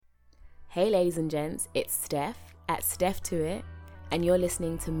Hey ladies and gents, it's Steph at Steph To It, and you're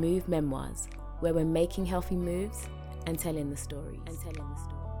listening to Move Memoirs, where we're making healthy moves and telling the stories.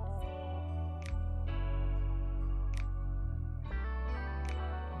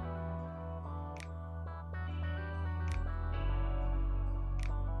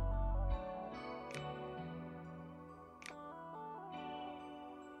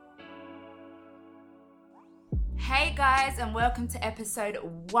 Hey guys, and welcome to episode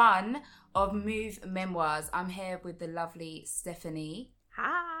 1 of Move Memoirs. I'm here with the lovely Stephanie.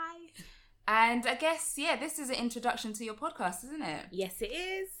 Hi. And I guess, this is an introduction to your podcast, isn't it? Yes, it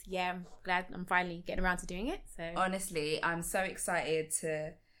is. Yeah, I'm glad I'm finally getting around to doing it. So honestly, I'm so excited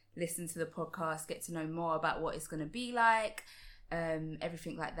to listen to the podcast, get to know more about what it's going to be like,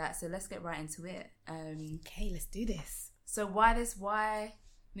 everything like that. So let's get right into it. Okay, let's do this. So why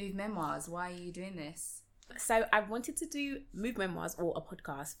Move Memoirs? Why are you doing this? So I've wanted to do Move Memoirs or a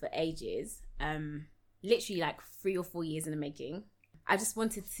podcast for ages, literally like 3 or 4 years in the making. I just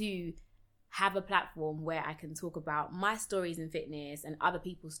wanted to have a platform where I can talk about my stories in fitness and other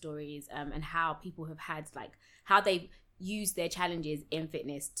people's stories, and how people have had, like, how they've used their challenges in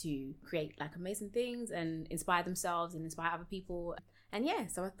fitness to create like amazing things and inspire themselves and inspire other people. And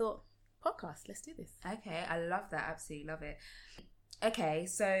so I thought, podcast, let's do this. Okay, I love that. Absolutely love it. Okay,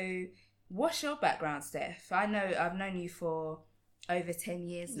 so what's your background, Steph? I know I've known you for over 10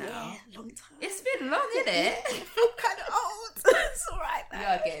 years now. Yeah, long time. It's been long, isn't it? I'm kind of old. It's all right, though. You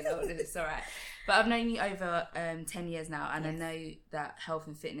are getting old, it's all right. But I've known you over 10 years now, and yes. I know that health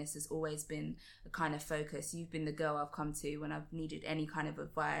and fitness has always been a kind of focus. You've been the girl I've come to when I've needed any kind of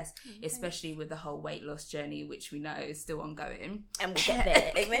advice, especially with the whole weight loss journey, which we know is still ongoing. And we'll get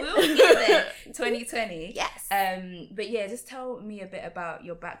there. We'll get there. 2020. Yes. But just tell me a bit about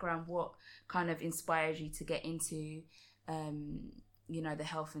your background. What kind of inspired you to get into, the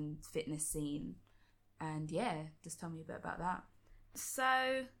health and fitness scene? And just tell me a bit about that.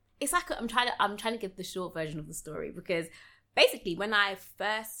 So it's like I'm trying to give the short version of the story, because basically when I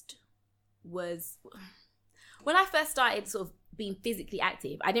first started sort of being physically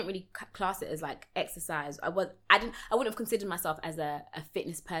active, I didn't really class it as like exercise. I wouldn't have considered myself as a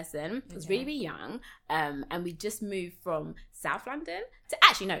fitness person. I was really, really young, and we just moved from South London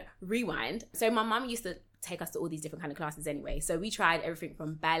to rewind. So my mum used to take us to all these different kind of classes anyway. So we tried everything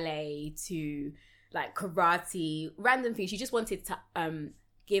from ballet to like karate, random things. She just wanted to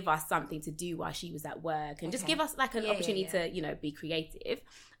give us something to do while she was at work, and just give us like an opportunity to, be creative.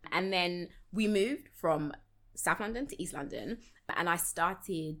 And then we moved from South London to East London, and I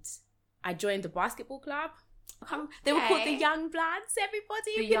joined the basketball club. They were called the Young Bloods,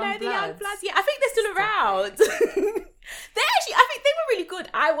 everybody. The Young Bloods. Yeah, I think they're still around. I think they were really good.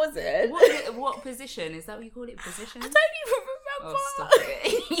 I wasn't. What position? Is that what you call it? Position? I don't even remember. Oh, stop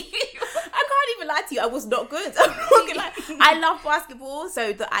it. I can't even lie to you. I was not good. I'm not gonna lie. I love basketball,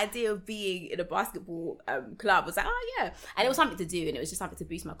 so the idea of being in a basketball club was like, and it was something to do, and it was just something to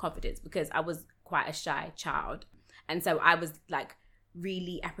boost my confidence, because I was quite a shy child, and so I was like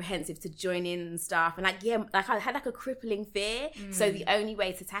really apprehensive to join in and stuff, and I had like a crippling fear. So the only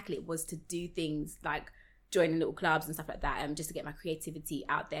way to tackle it was to do things like joining little clubs and stuff like that, just to get my creativity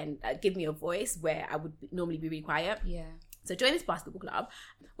out there and give me a voice where I would normally be really quiet. So joined this basketball club,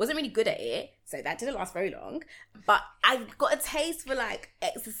 wasn't really good at it, so that didn't last very long. But I got a taste for like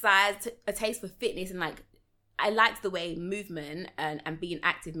exercise, a taste for fitness, and like I liked the way movement and being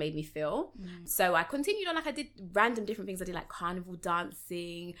active made me feel. So I continued on, like I did random different things. I did like carnival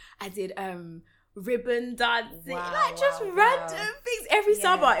dancing, I did ribbon dancing, random things. Every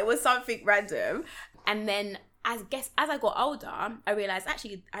summer it was something random. And then as I got older, I realised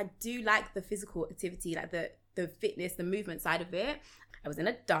actually I do like the physical activity, like the fitness, the movement side of it. I was in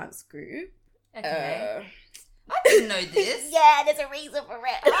a dance group. Okay. I didn't know this. Yeah, there's a reason for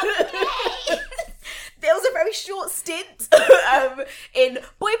it. Okay. There was a very short stint in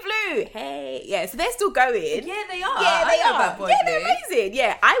Boy Blue. Hey. Yeah, so they're still going. Yeah, they are. Yeah, they are. About Boy Blue. They're amazing.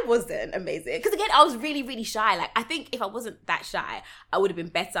 Yeah, I wasn't amazing. Because again, I was really, really shy. Like, I think if I wasn't that shy, I would have been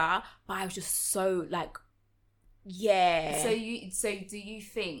better. But I was just so like, So do you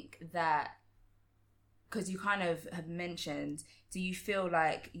think that, because you kind of have mentioned, do you feel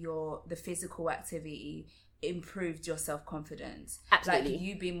like the physical activity improved your self-confidence? Absolutely. Like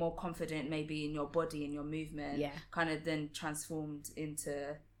you being more confident maybe in your body and your movement, kind of then transformed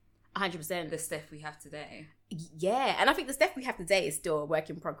into 100% the Steph we have today. Yeah, and I think the Steph we have today is still a work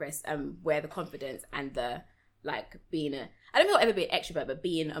in progress, where the confidence and the like being I don't think I'll ever be an extrovert, but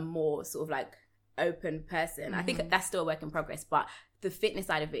being a more sort of like open person, I think that's still a work in progress. But the fitness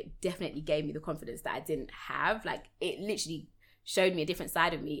side of it definitely gave me the confidence that I didn't have. Like it literally showed me a different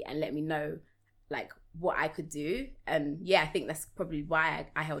side of me and let me know like what I could do. And yeah, I think that's probably why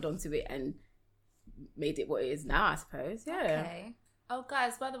I held on to it and made it what it is now, I suppose. Yeah. Okay. Oh,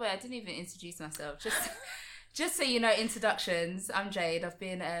 guys, by the way, I didn't even introduce myself. Just so you know, introductions. I'm Jade. I've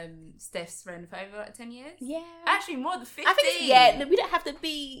been Steph's friend for over 10 years. Yeah. Actually, more than 15. I think we don't have to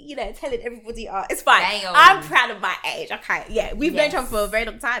be, telling everybody. It's fine. Damn. I'm proud of my age. Okay. Yeah. We've known each other for a very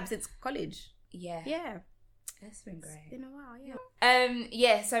long time, since college. Yeah. Yeah. It's been great. It's been a while,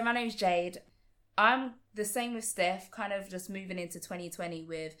 yeah. So my name's Jade. I'm the same with Steph, kind of just moving into 2020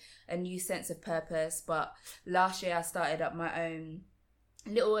 with a new sense of purpose. But last year I started up my own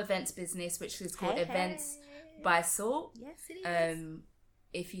little events business, which is called Events by Salt. Yes, it is.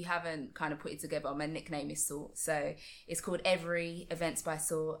 If you haven't kind of put it together, my nickname is Salt. So it's called Every Events by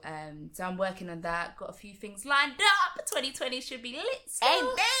Salt. So I'm working on that. Got a few things lined up. 2020 should be lit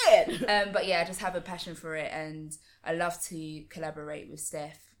still. Amen. But yeah, I just have a passion for it. And I love to collaborate with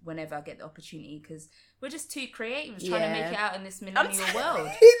Steph whenever I get the opportunity, because we're just two creatives trying to make it out in this millennial world.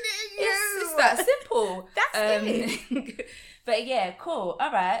 It's that simple. That's it. But yeah, cool.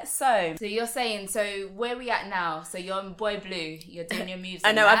 All right. So you're saying, where are we at now? So you're on Boy Blue. You're doing your music.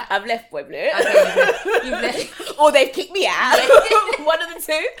 I know. I've left Boy Blue. Okay, you've left. Or they've kicked me out. One of the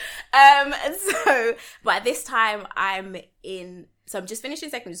two. But this time I'm just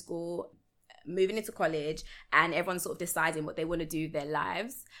finishing secondary school, moving into college, and everyone's sort of deciding what they want to do with their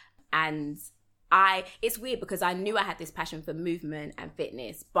lives. And it's weird because I knew I had this passion for movement and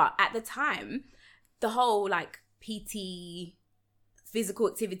fitness, but at the time, the whole like PT, physical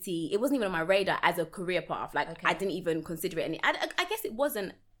activity, it wasn't even on my radar as a career path. Like, I didn't even consider it I guess it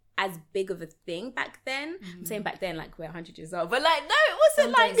wasn't as big of a thing back then. Mm-hmm. I'm saying back then like we're 100 years old, but like no, it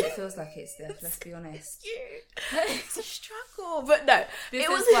wasn't. Some days it feels like it's Steph, let's be honest. It's a struggle, but no, this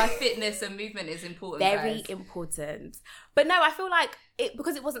is why fitness and movement is important. Very important. But no, I feel like it,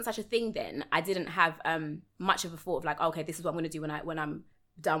 because it wasn't such a thing then, I didn't have much of a thought of like, okay, this is what I'm going to do when I'm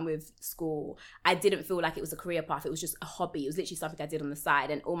done with school. I didn't feel like it was a career path. It was just a hobby. It was literally something I did on the side,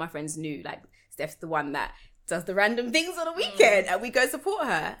 and all my friends knew like Steph's the one that does the random things on the weekend, and we go support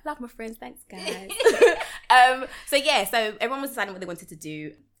her. Love my friends, thanks guys. So everyone was deciding what they wanted to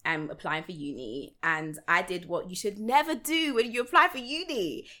do and applying for uni, and I did what you should never do when you apply for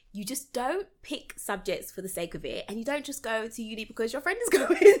uni. You just don't pick subjects for the sake of it, and you don't just go to uni because your friend is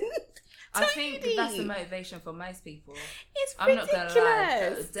going. I think that's the motivation for most people. It's I'm ridiculous. not gonna lie,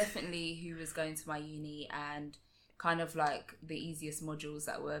 that was definitely who was going to my uni, and kind of like the easiest modules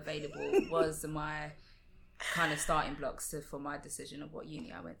that were available was my kind of starting blocks for my decision of what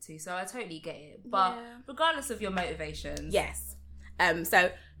uni I went to. So I totally get it. But regardless of your motivations. Yes.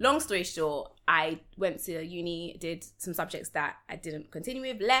 So long story short, I went to uni, did some subjects that I didn't continue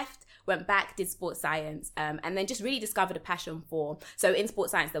with, left, went back, did sports science, and then just really discovered a passion for. So in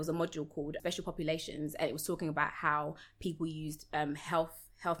sports science, there was a module called Special Populations, and it was talking about how people used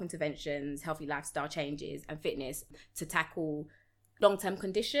health interventions, healthy lifestyle changes, and fitness to tackle long-term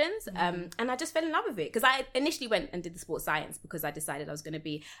conditions. And I just fell in love with it because I initially went and did the sports science because I decided I was going to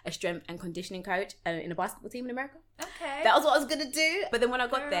be a strength and conditioning coach in a basketball team in America. Okay. That was what I was going to do. But then when I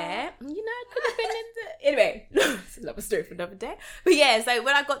got there, I could have been anyway, it's another story for another day. But yeah, so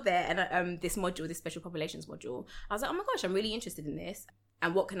when I got there and this module, this special populations module, I was like, oh my gosh, I'm really interested in this.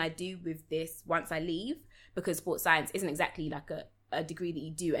 And what can I do with this once I leave? Because sports science isn't exactly like a degree that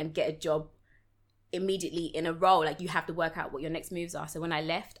you do and get a job immediately in a role. Like, you have to work out what your next moves are. So when I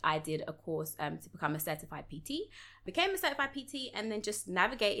left, I did a course to become a certified PT, became a certified PT, and then just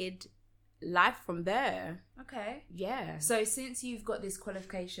navigated life from there. Okay. Yeah. So since you've got this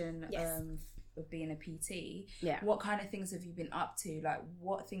qualification of being a PT, what kind of things have you been up to? Like,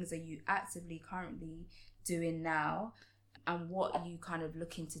 what things are you actively currently doing now, and what are you kind of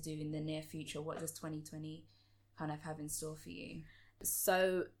looking to do in the near future? What does 2020 kind of have in store for you?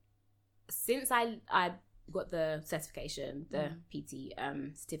 So since I got the certification, the PT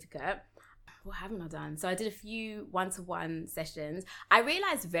certificate, what haven't I done? So I did a few one-to-one sessions. I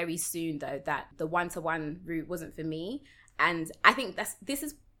realized very soon though that the one-to-one route wasn't for me, and I think this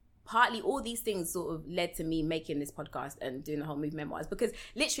is partly all these things sort of led to me making this podcast and doing the whole Move Memoirs, because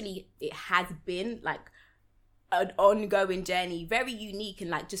literally it has been like an ongoing journey, very unique, and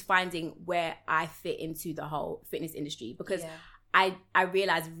like just finding where I fit into the whole fitness industry, because I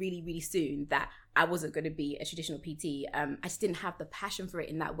realized really, really soon that I wasn't going to be a traditional PT. I just didn't have the passion for it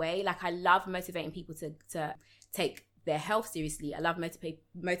in that way. Like, I love motivating people to take their health seriously. I love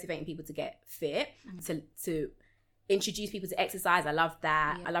motivating people to get fit, to introduce people to exercise. I love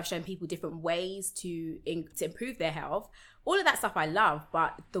that. Yeah. I love showing people different ways to improve their health. All of that stuff I love,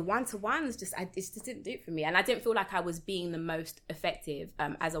 but the one-to-ones it just didn't do it for me. And I didn't feel like I was being the most effective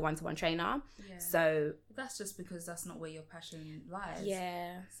as a one-to-one trainer. Yeah. So that's just because that's not where your passion lies.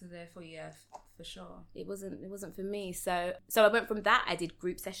 Yeah. So therefore, yeah, for sure. It wasn't for me. So I went from that, I did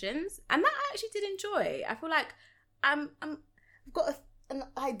group sessions, and that I actually did enjoy. I feel like I've got an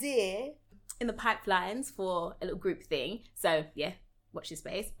idea in the pipelines for a little group thing. So yeah, watch this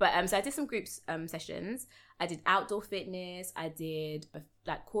space. But so I did some groups sessions. I did outdoor fitness. I did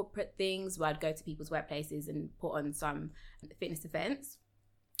like corporate things where I'd go to people's workplaces and put on some fitness events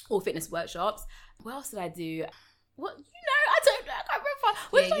or fitness workshops. What else did I do? What, I don't know. I can't remember.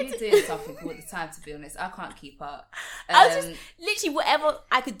 What You're doing something all the time, to be honest. I can't keep up. I was just literally whatever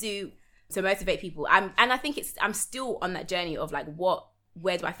I could do to motivate people. And I think I'm still on that journey of like,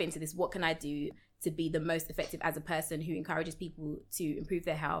 where do I fit into this? What can I do to be the most effective as a person who encourages people to improve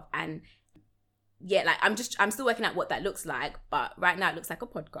their health? And yeah, like I'm still working out what that looks like, but right now it looks like a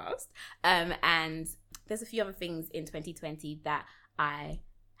podcast. And there's a few other things in 2020 that I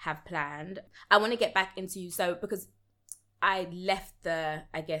have planned. I want to get back into, because I left the,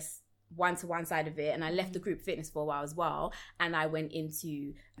 I guess, one-to-one side of it, and I left the group fitness for a while as well, and I went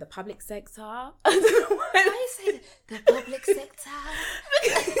into the public sector. I don't know why you say the public sector.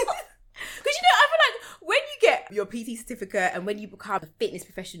 Because I feel like when you get your PT certificate and when you become a fitness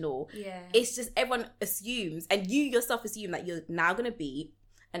professional, it's just everyone assumes, and you yourself assume, that you're now going to be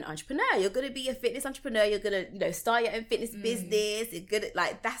an entrepreneur. You're going to be a fitness entrepreneur. You're going to, start your own fitness business. You're going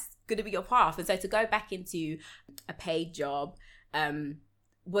to, that's going to be your path. And so to go back into a paid job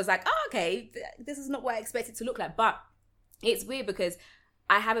was like, oh, okay, this is not what I expected to look like. But it's weird because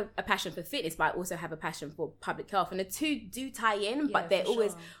I have a passion for fitness, but I also have a passion for public health. And the two do tie in, but they're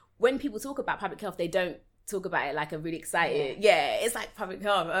always, when people talk about public health, they don't talk about it like a really excited, it's like public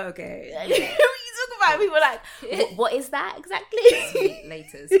health, okay. When you talk about it, people are like, what is that exactly?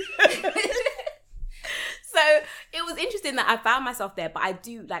 Later. So it was interesting that I found myself there, but I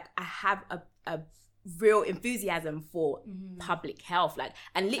have a real enthusiasm for public health,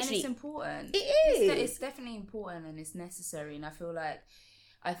 and literally, and it's important. It is. It's definitely important, and it's necessary. And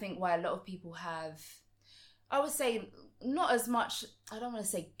I think why a lot of people have, I would say, not as much. I don't want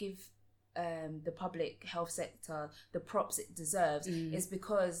to say give the public health sector the props it deserves, is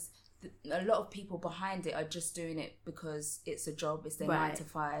because a lot of people behind it are just doing it because it's a job, it's their 9 to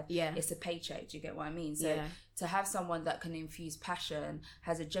 5, it's a paycheck. Do you get what I mean? So to have someone that can infuse passion,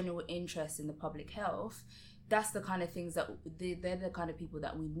 has a genuine interest in the public health, that's the kind of things that they're the kind of people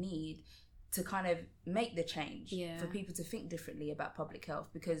that we need to kind of make the change, for people to think differently about public health,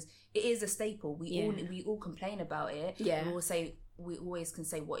 because it is a staple. We all complain about it. We always can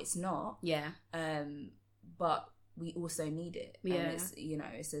say what it's not. But we also need it. And it's,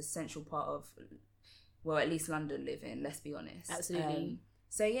 it's an essential part of, well, at least London living, let's be honest. Absolutely.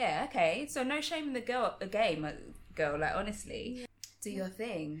 So so no shame in the game, girl, honestly, do your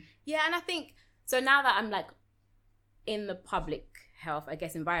thing. And I think, so now that I'm in the public health, I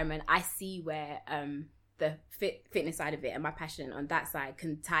guess, environment, I see where the fitness side of it and my passion on that side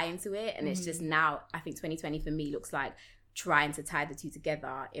can tie into it. And it's just now, I think 2020 for me looks like trying to tie the two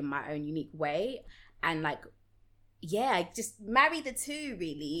together in my own unique way. And I just marry the two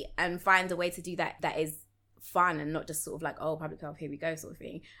really and find a way to do that is fun and not just sort of oh, public health, here we go sort of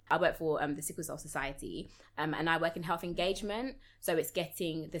thing. I work for the Sickle Cell Society, and I work in health engagement. So it's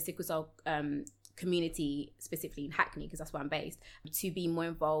getting the sickle cell community, specifically in Hackney, because that's where I'm based, to be more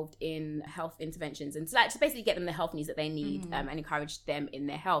involved in health interventions and to just basically get them the health needs that they need, and encourage them in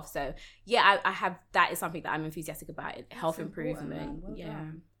their health. So I have, that is something that I'm enthusiastic about, health improvement. Well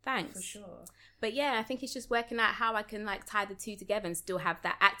done. Thanks. For sure. But I think it's just working out how I can tie the two together and still have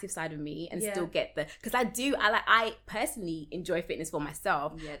that active side of me and still get because I personally enjoy fitness for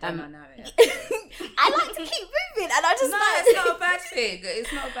myself. I know it. I like to keep moving, and I just it's not a bad thing.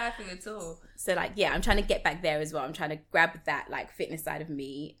 It's not a bad thing at all. So I'm trying to get back there as well. I'm trying to grab that fitness side of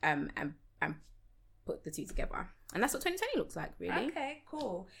me and put the two together, and that's what 2020 looks like, really. Okay,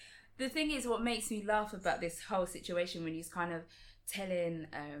 cool. The thing is, what makes me laugh about this whole situation when you're kind of telling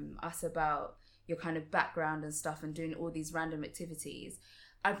us about your kind of background and stuff and doing all these random activities,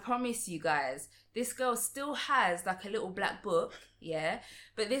 I promise you guys, this girl still has a little black book,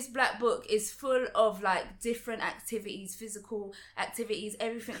 but this black book is full of different activities, physical activities,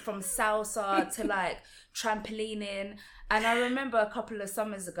 everything from salsa to trampolining. And I remember a couple of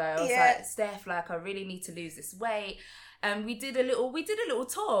summers ago, I was like, Steph, I really need to lose this weight. And we did a little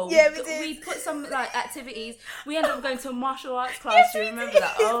tour. Yeah, we did. We put some activities. We ended up going to a martial arts class. Do you remember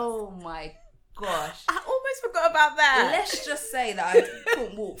that? Oh my gosh. I almost forgot about that. Let's just say that I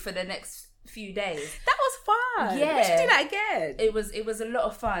couldn't walk for the next few days. That was fun. Yeah. We should do that again. It was a lot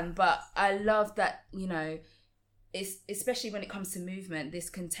of fun, but I love that, you know, it's especially when it comes to movement, this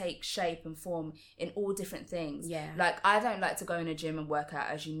can take shape and form in all different things. Yeah. Like, I don't like to go in a gym and work out,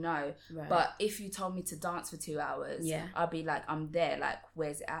 as you know. Right. But if you told me to dance for 2 hours, Yeah. I'd be like, I'm there. Like,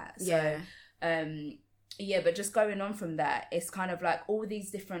 where's it at? Yeah. So, but just going on from that, it's kind of like all these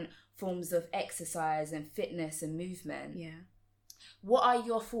different forms of exercise and fitness and movement. Yeah. What are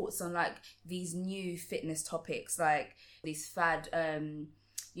your thoughts on like these new fitness topics, like these fad,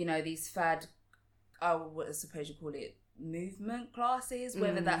 what I suppose you call it, movement classes,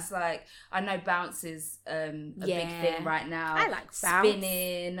 whether that's like, I know bounce is a big thing right now. I like bounce.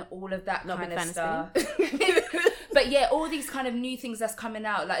 Spinning, all of that Not kind a big of fan stuff. But yeah, all these kind of new things that's coming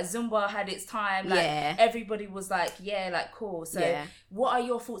out, like Zumba had its time, like everybody was like, yeah, like cool. So what are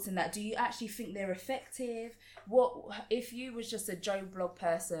your thoughts on that? Do you actually think they're effective? What if you was just a Joe Blog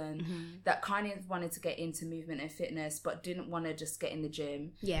person that kind of wanted to get into movement and fitness but didn't want to just get in the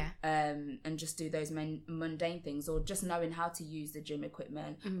gym and just do those mundane things, or just knowing how to use the gym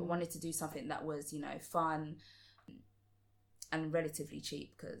equipment but wanted to do something that was, you know, fun and relatively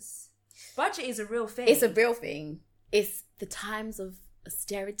cheap, because budget is a real thing. It's a real thing. It's the times of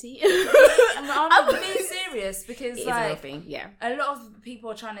austerity. I'm being serious, because It is like a real thing, yeah. a lot of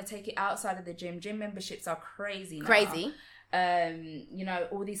people are trying to take it outside of the gym. Gym memberships are crazy now. Crazy. You know,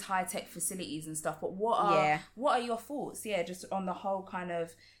 all these high-tech facilities and stuff. But what are your thoughts? Yeah, just on the whole kind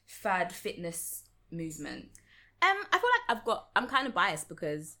of fad fitness movement. I feel like I'm kind of biased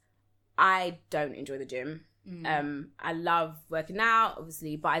because I don't enjoy the gym. I love working out,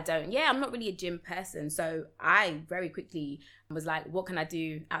 obviously, but I'm not really a gym person. So I very quickly was like, what can I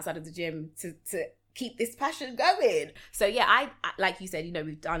do outside of the gym to keep this passion going? So yeah, I like you said, you know,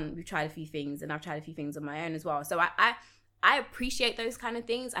 we've tried a few things, and I've tried a few things on my own as well. So I appreciate those kind of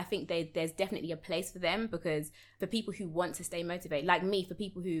things. I think there's definitely a place for them, because for people who want to stay motivated, like me, for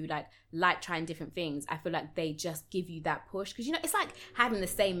people who like trying different things, I feel like they just give you that push. Because, you know, it's like having the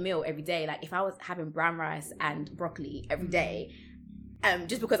same meal every day. Like if I was having brown rice and broccoli every day,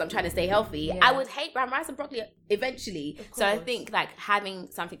 just because I'm trying to stay healthy, I would hate brown rice and broccoli eventually. So I think like having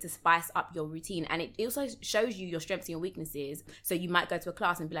something to spice up your routine, and it also shows you your strengths and your weaknesses. So you might go to a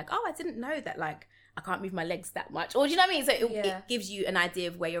class and be like, oh, I didn't know that like I can't move my legs that much, or do you know what I mean? So it gives you an idea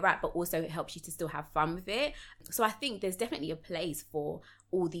of where you're at, but also it helps you to still have fun with it. So I think there's definitely a place for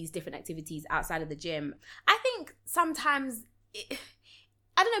all these different activities outside of the gym. I think sometimes,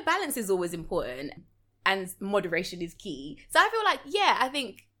 I don't know, balance is always important, and moderation is key. So I feel like, I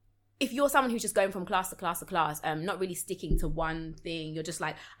think if you're someone who's just going from class to class to class, not really sticking to one thing, you're just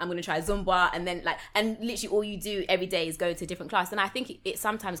like, I'm going to try Zumba, and then and literally all you do every day is go to a different class. And I think it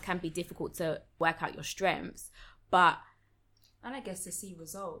sometimes can be difficult to work out your strengths, but... And I guess to see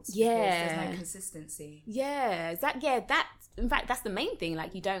results. Yeah. Because there's no consistency. Yeah, in fact, that's the main thing.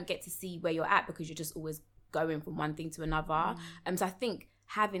 Like, you don't get to see where you're at because you're just always going from one thing to another. So I think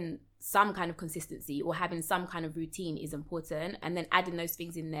having some kind of consistency or having some kind of routine is important, and then adding those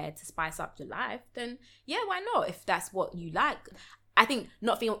things in there to spice up your life, then why not, if that's what you like. I think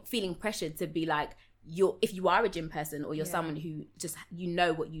not feeling pressured to be like, if you are a gym person, or you're someone who just, you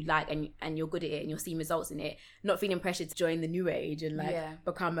know what you like and you're good at it and you're seeing results in it, not feeling pressured to join the new age and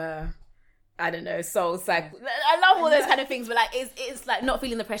become a, I don't know, soul cycle. I love all those kind of things, but like it's like not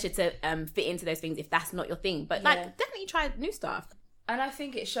feeling the pressure to fit into those things if that's not your thing. But like definitely try new stuff. And I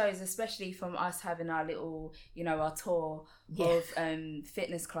think it shows, especially from us having our little, you know, our tour of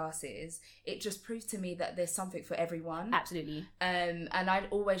fitness classes. It just proves to me that there's something for everyone. Absolutely. And I'd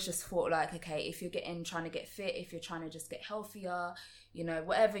always just thought like, okay, if you're trying to get fit, if you're trying to just get healthier, you know,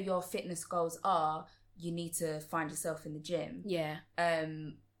 whatever your fitness goals are, you need to find yourself in the gym. Yeah.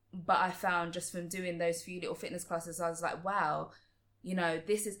 But I found just from doing those few little fitness classes, I was like, wow, you know,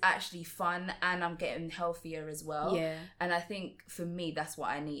 this is actually fun, and I'm getting healthier as well. Yeah. And I think for me, that's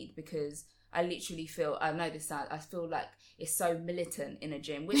what I need, because I literally feel, I know this sounds, I feel like it's so militant in a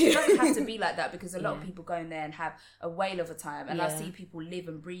gym, which doesn't have to be like that, because a lot of people go in there and have a whale of a time, and I see people live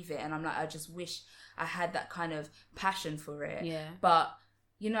and breathe it, and I'm like, I just wish I had that kind of passion for it. Yeah. But,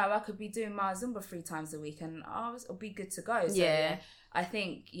 you know, I could be doing my Zumba 3 times a week, and I'll be good to go. So, I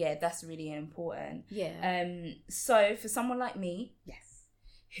think, that's really important. Yeah. So for someone like me,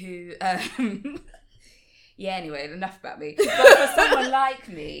 who, anyway, enough about me. But for someone like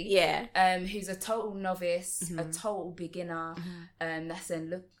me, who's a total novice, a total beginner, that's saying,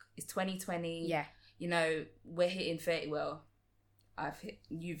 look, it's 2020. Yeah. You know, we're hitting 30. Well,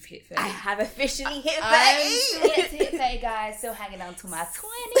 you've hit 30. I have officially hit 30. I'm still yet to hit 30, guys. Still hanging on to my 20s.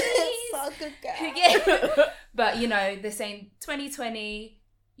 So good, girl. Yeah. But, you know, they're saying 2020,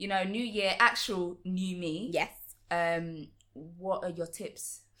 you know, new year, actual new me. Yes. What are your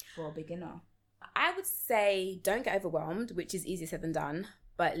tips for a beginner? I would say don't get overwhelmed, which is easier said than done,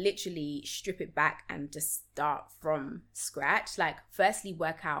 but literally strip it back and just start from scratch. Like, firstly,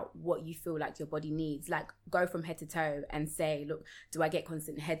 work out what you feel like your body needs. Like, go from head to toe and say, look, do I get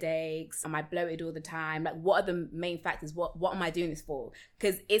constant headaches? Am I bloated all the time? Like, what are the main factors? What am I doing this for?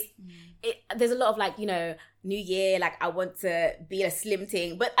 Because there's a lot of, like, you know, new year, like, I want to be a slim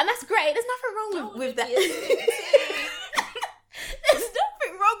thing, and that's great. There's nothing wrong with that. There's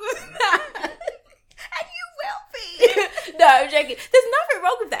nothing wrong with that. No, I'm joking. There's nothing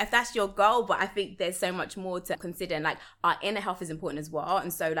wrong with that if that's your goal, but I think there's so much more to consider, and like our inner health is important as well.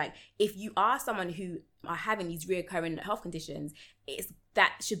 And so, like, if you are someone who are having these reoccurring health conditions,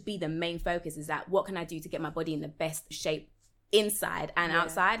 that should be the main focus, is that what can I do to get my body in the best shape inside and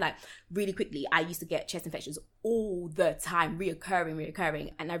outside. Like, really quickly, I used to get chest infections all the time,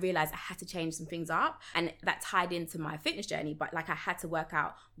 reoccurring, and I realized I had to change some things up, and that tied into my fitness journey. But like, I had to work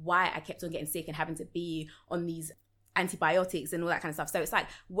out why I kept on getting sick and having to be on these antibiotics and all that kind of stuff. So it's like,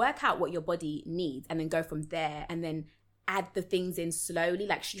 work out what your body needs and then go from there, and then add the things in slowly,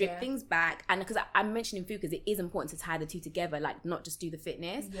 like strip things back. And because I'm mentioning food because it is important to tie the two together, like not just do the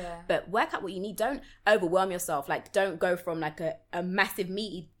fitness, but work out what you need. Don't overwhelm yourself. Like, don't go from like a massive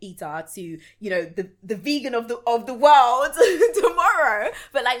meat eater to, you know, the vegan of the world tomorrow,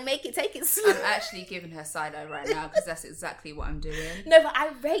 but like take it slow. I'm actually giving her side eye right now because that's exactly what I'm doing. No, but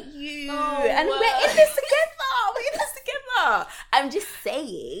I rate you, and we're in this together. I'm just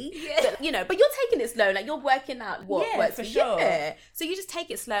saying, that, you know, but you're taking it slow. Like, you're working out what works for sure. Yeah. So you just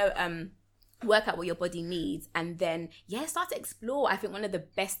take it slow, work out what your body needs, and then start to explore. I think one of the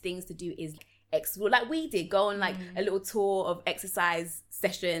best things to do is explore, like we did. Go on like a little tour of exercise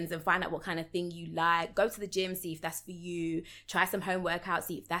sessions and find out what kind of thing you like. Go to the gym, see if that's for you. Try some home workouts,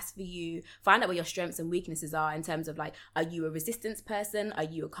 see if that's for you. Find out what your strengths and weaknesses are in terms of, like, are you a resistance person? Are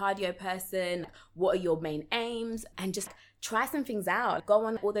you a cardio person? What are your main aims? And just try some things out. Go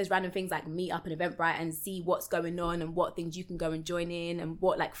on all those random things like Meetup and Eventbrite and see what's going on and what things you can go and join in, and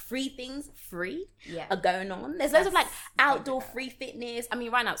what like free things are going on. There's loads of like outdoor free fitness. I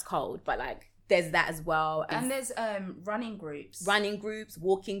mean, right now it's cold, but like there's that as well. And there's running groups,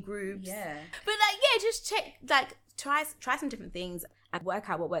 walking groups. Yeah. But like, just check, like try some different things and work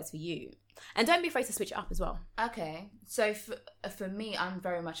out what works for you. And don't be afraid to switch it up as well. Okay. So for me, I'm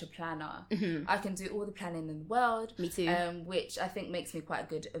very much a planner. Mm-hmm. I can do all the planning in the world. Me too. Which I think makes me quite a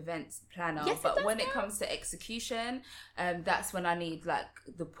good events planner. Yes, but when it comes to execution, that's when I need like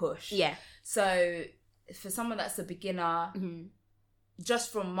the push. Yeah. So for someone that's a beginner,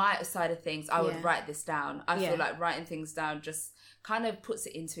 just from my side of things, I would write this down. I feel like writing things down just kind of puts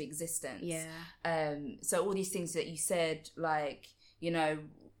it into existence. Yeah. So all these things that you said, like, you know,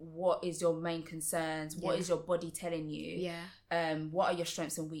 what is your main concerns? What is your body telling you? Yeah. What are your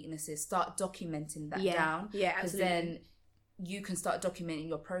strengths and weaknesses? Start documenting that down. Yeah, because then you can start documenting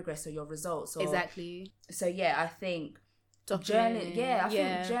your progress or your results. Or, exactly. So I think journaling.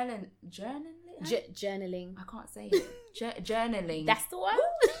 Journaling. I can't say it. Journaling. That's the one.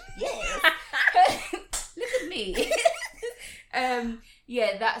 Yes. Look at me.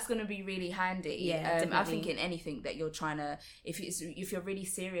 That's going to be really handy. Yeah, I think in anything that you're trying to, if you're really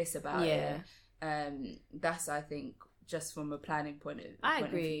serious about it, that's, I think, just from a planning point of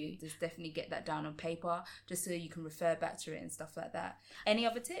view, just definitely get that down on paper, just so you can refer back to it and stuff like that. Any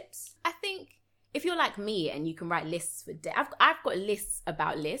other tips? I think if you're like me and you can write lists for I've got lists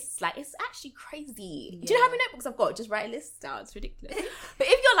about lists. Like, it's actually crazy. Do you know how many notebooks I've got? Just write lists down. It's ridiculous. But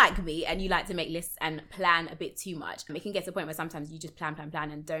if you're like me and you like to make lists and plan a bit too much, it can get to a point where sometimes you just plan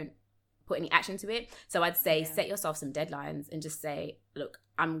and don't put any action to it. So I'd say set yourself some deadlines and just say, look,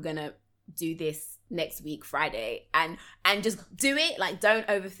 I'm gonna do this next week Friday, and just do it. Like, don't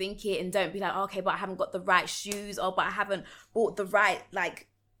overthink it, and don't be like, okay, but I haven't got the right shoes, or but I haven't bought the right, like,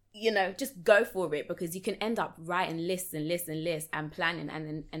 you know, just go for it, because you can end up writing lists and planning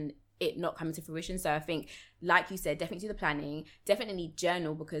and it not coming to fruition. So I think, like you said, definitely do the planning, definitely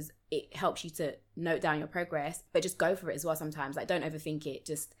journal, because it helps you to note down your progress, but just go for it as well sometimes. Like, don't overthink it,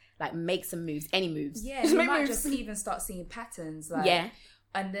 just like make some moves, any moves. Yeah, you might just even start seeing patterns, like,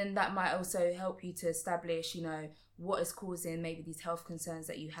 and then that might also help you to establish, you know, what is causing maybe these health concerns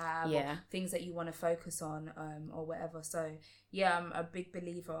that you have, or things that you want to focus on, or whatever. So I'm a big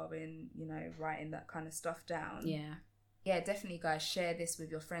believer in, you know, writing that kind of stuff down. Definitely, guys, share this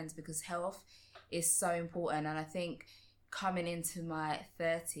with your friends, because health is so important. And I think coming into my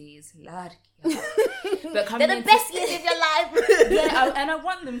 30s, Lord, but they're the best years of your life. Yeah, and I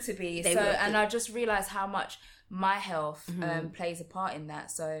want them to be. They so, will be. and I just realised how much my health plays a part in that.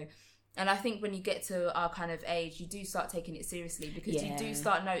 So, and I think when you get to our kind of age, you do start taking it seriously because you do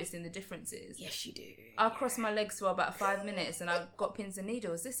start noticing the differences. Yes, you do. I crossed my legs for about 5 minutes and I got pins and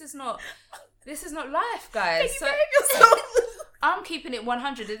needles. This is not life, guys. Can you behave yourself? I'm keeping it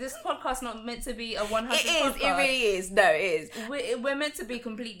 100. This podcast's not meant to be a 100 It is. podcast. It really is. No, it is. We're meant to be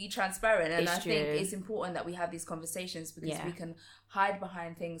completely transparent, and It's I think true. it's important that we have these conversations because we can hide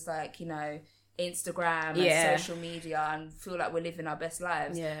behind things like, you know, Instagram and social media and feel like we're living our best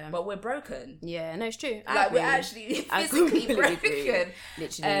lives. Yeah. But we're broken. Yeah, no, it's true. We're actually physically broken.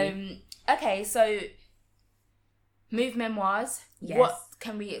 Literally. Okay, so Move Memoirs. Yes. What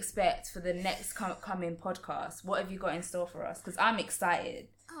can we expect for the next coming podcast? What have you got in store for us? Because I'm excited.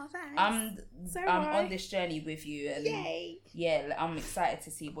 Oh, thanks. I'm on this journey with you, and Yay. yeah, I'm excited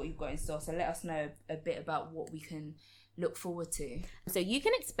to see what you've got in store. So let us know a bit about what we can look forward to. So you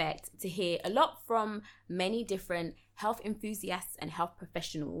can expect to hear a lot from many different health enthusiasts and health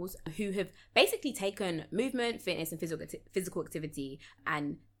professionals who have basically taken movement, fitness, and physical activity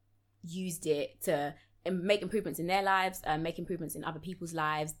and used it to make improvements in their lives, make improvements in other people's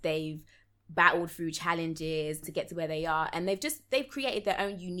lives. They've battled through challenges to get to where they are, and they've created their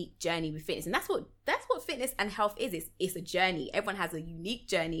own unique journey with fitness. And that's what fitness and health is. It's a journey. Everyone has a unique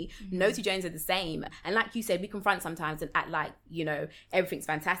journey. No two journeys are the same. And like you said, we confront sometimes and act like, you know, everything's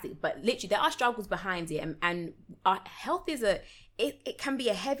fantastic, but literally there are struggles behind it, and our health is it can be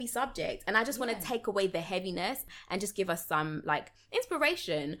a heavy subject. And I just want to take away the heaviness and just give us some like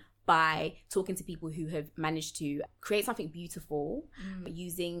inspiration by talking to people who have managed to create something beautiful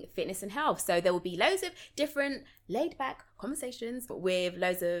using fitness and health. So there will be loads of different laid back conversations with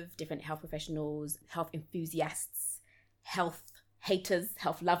loads of different health professionals, health enthusiasts, health haters,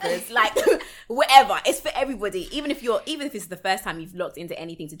 health lovers, like whatever. It's for everybody. Even if this is the first time you've looked into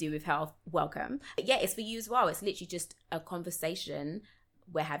anything to do with health, welcome. But yeah, it's for you as well. It's literally just a conversation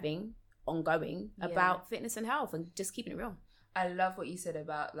we're having ongoing about fitness and health and just keeping it real. I love what you said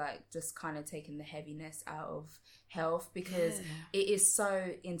about like just kind of taking the heaviness out of health because it is so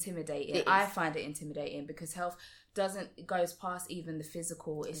intimidating. I find it intimidating because health goes past even the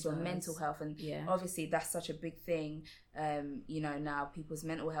physical. It's your mental health, and obviously that's such a big thing. You know, now people's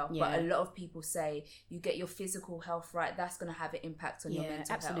mental health, but a lot of people say you get your physical health right, that's going to have an impact on your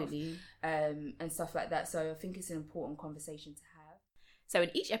mental health, and stuff like that. So I think it's an important conversation to have. So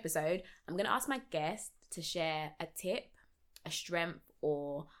in each episode, I'm going to ask my guest to share a tip, a strength,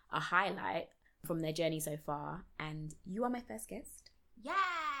 or a highlight from their journey so far, and you are my first guest. Yeah.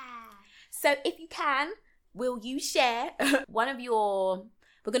 So if you can, will you share one of your,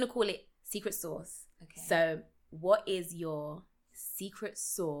 we're going to call it secret sauce. Okay. So what is your secret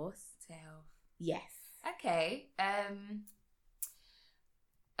sauce to health? Yes. Okay.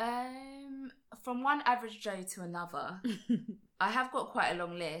 From one average Joe to another, I have got quite a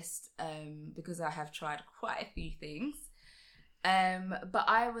long list because I have tried quite a few things. But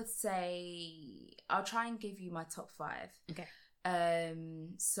I would say I'll try and give you my top 5. Okay.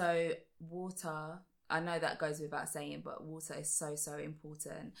 So water, I know that goes without saying, but water is so, so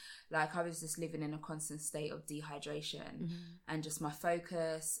important. Like I was just living in a constant state of dehydration and just my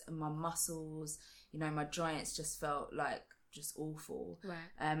focus and my muscles, you know, my joints just felt like just awful.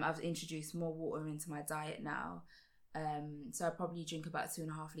 Right. I've introduced more water into my diet now. So I probably drink about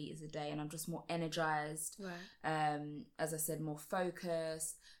 2.5 liters a day, and I'm just more energized. Right. As I said, more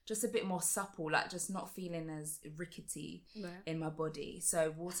focused, just a bit more supple, like just not feeling as rickety in my body.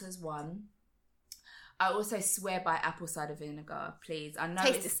 So water's one. I also swear by apple cider vinegar, please. I know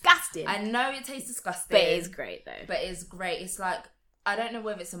Tastes disgusting. I know it tastes disgusting, but it is great though. But it's great. It's like, I don't know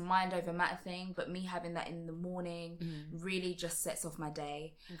whether it's a mind over matter thing, but me having that in the morning really just sets off my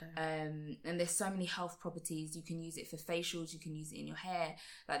day. Okay. And there's so many health properties. You can use it for facials. You can use it in your hair.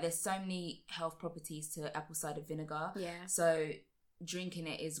 Like there's so many health properties to apple cider vinegar. Yeah. So drinking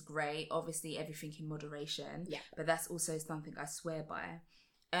it is great. Obviously everything in moderation. Yeah. But that's also something I swear by.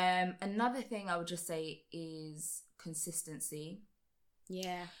 Another thing I would just say is consistency.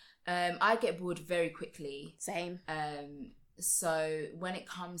 Yeah. I get bored very quickly. Same. So when it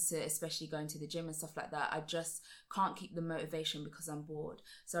comes to especially going to the gym and stuff like that, I just can't keep the motivation because I'm bored.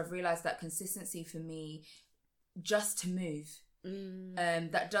 So I've realised that consistency for me, just to move,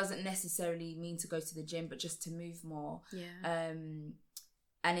 that doesn't necessarily mean to go to the gym, but just to move more. Yeah.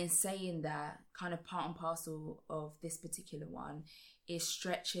 And in saying that, kind of part and parcel of this particular one is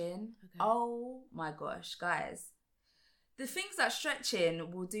stretching. Okay. Oh my gosh, guys. the things that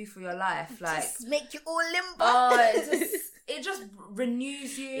stretching will do for your life, like just make you all limber. Oh, it just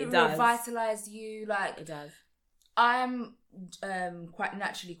renews you, It does. revitalizes you. Like It does. I'm quite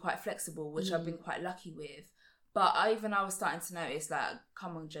naturally quite flexible, which I've been quite lucky with. But I was starting to notice, like,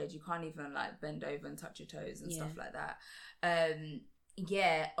 come on, Jade, you can't even like bend over and touch your toes and stuff like that.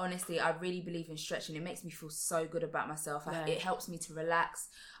 Yeah, honestly, I really believe in stretching. It makes me feel so good about myself. It helps me to relax.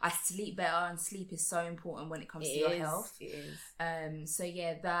 I sleep better, and sleep is so important when it comes to your health. It is. So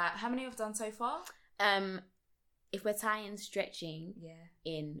yeah, that. How many have done so far? If we're tying stretching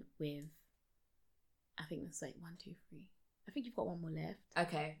in with, I think that's like 1, 2, 3. I think you've got one more left.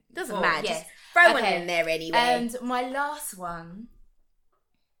 Okay. Doesn't matter. Yes. Just throw one in there anyway. And my last one,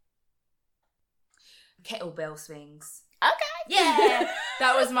 kettlebell swings. Okay. Yeah.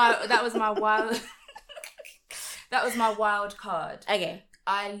 that was my wild card. Okay.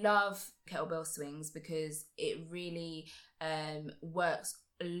 I love kettlebell swings because it really works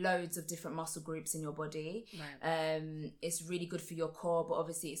loads of different muscle groups in your body. Right. It's really good for your core, but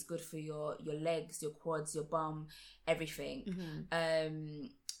obviously it's good for your legs, your quads, your bum, everything. Mm-hmm.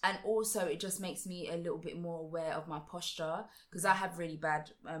 And also it just makes me a little bit more aware of my posture, because I have really bad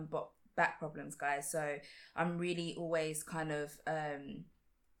back problems, guys. So I'm really always kind of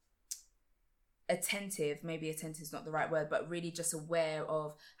attentive. Maybe attentive is not the right word, but really just aware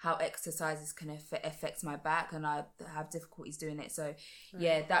of how exercises can affect my back, and I have difficulties doing it. So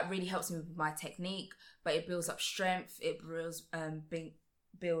yeah, that really helps me with my technique, but it builds up strength, it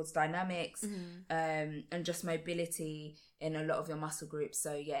builds dynamics, and just mobility in a lot of your muscle groups.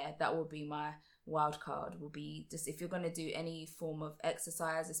 So yeah, that will be my wild card. Will be just, if you're going to do any form of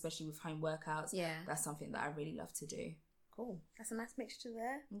exercise, especially with home workouts, that's something that I really love to do. Cool. That's a nice mixture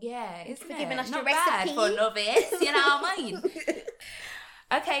there. Yeah, it's for giving us your bad recipe for novice, you know what I mean?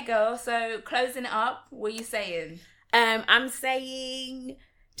 Okay, girl. So closing it up, what are you saying? I'm saying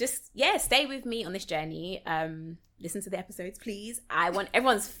just stay with me on this journey. Listen to the episodes, please. I want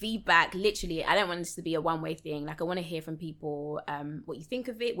everyone's feedback. Literally, I don't want this to be a one-way thing. Like, I want to hear from people what you think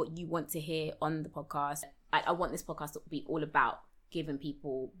of it, what you want to hear on the podcast. I want this podcast to be all about giving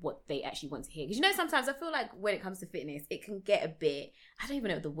people what they actually want to hear. Because, you know, sometimes I feel like when it comes to fitness, it can get a bit, I don't even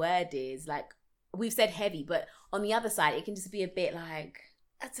know what the word is. Like, we've said heavy, but on the other side, it can just be a bit like,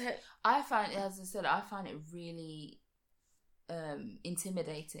 I find it really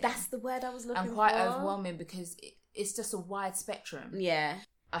intimidating. That's the word I was looking for. And quite overwhelming, because it's just a wide spectrum. Yeah.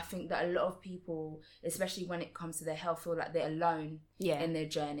 I think that a lot of people, especially when it comes to their health, feel like they're alone in their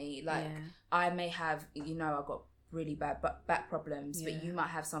journey. Like, I may have, I've got really bad back problems, but you might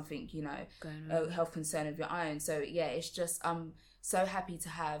have something, a health concern of your own. So yeah, it's just, I'm so happy to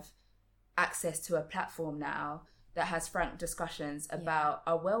have access to a platform now that has frank discussions about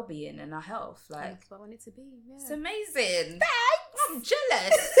our well-being and our health. Like, that's what I want it to be. Yeah. It's amazing. Thanks. I'm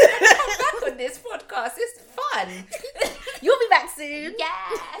jealous. I'm back on this podcast. It's fun. You'll be back soon.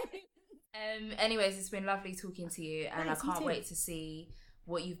 Yeah. Anyways, it's been lovely talking to you, and I can't wait to see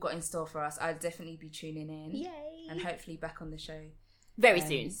what you've got in store for us. I'll definitely be tuning in. Yay. And hopefully back on the show very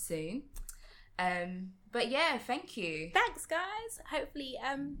soon. But yeah, thank you. Thanks, guys. Hopefully,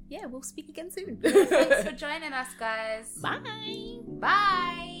 we'll speak again soon. Thanks for joining us, guys. Bye.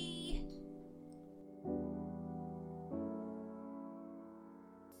 Bye.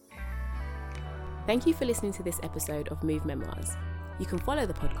 Thank you for listening to this episode of Move Memoirs. You can follow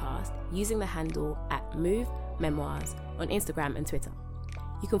the podcast using the handle @Move Memoirs on Instagram and Twitter.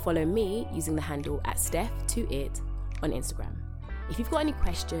 You can follow me using the handle @Steph2it on Instagram. If you've got any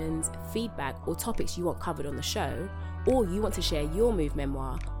questions, feedback, or topics you want covered on the show, or you want to share your Move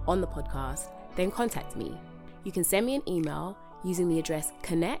memoir on the podcast, then contact me. You can send me an email using the address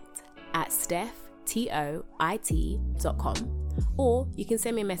connect@stephtoit.com, or you can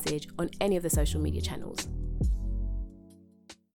send me a message on any of the social media channels.